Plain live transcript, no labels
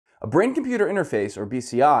A brain-computer interface, or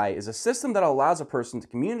BCI, is a system that allows a person to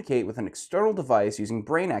communicate with an external device using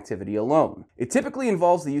brain activity alone. It typically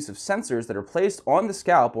involves the use of sensors that are placed on the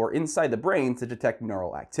scalp or inside the brain to detect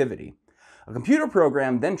neural activity. A computer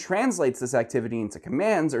program then translates this activity into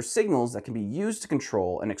commands or signals that can be used to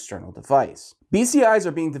control an external device. BCIs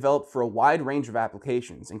are being developed for a wide range of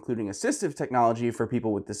applications, including assistive technology for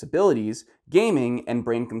people with disabilities, gaming, and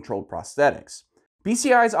brain-controlled prosthetics.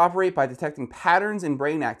 BCIs operate by detecting patterns in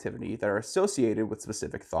brain activity that are associated with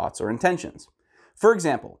specific thoughts or intentions. For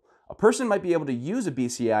example, a person might be able to use a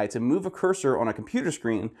BCI to move a cursor on a computer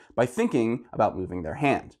screen by thinking about moving their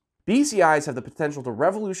hand. BCIs have the potential to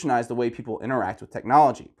revolutionize the way people interact with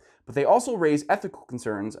technology, but they also raise ethical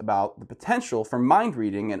concerns about the potential for mind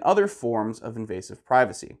reading and other forms of invasive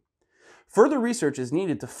privacy. Further research is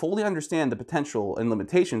needed to fully understand the potential and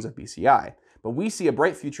limitations of BCI, but we see a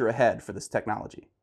bright future ahead for this technology.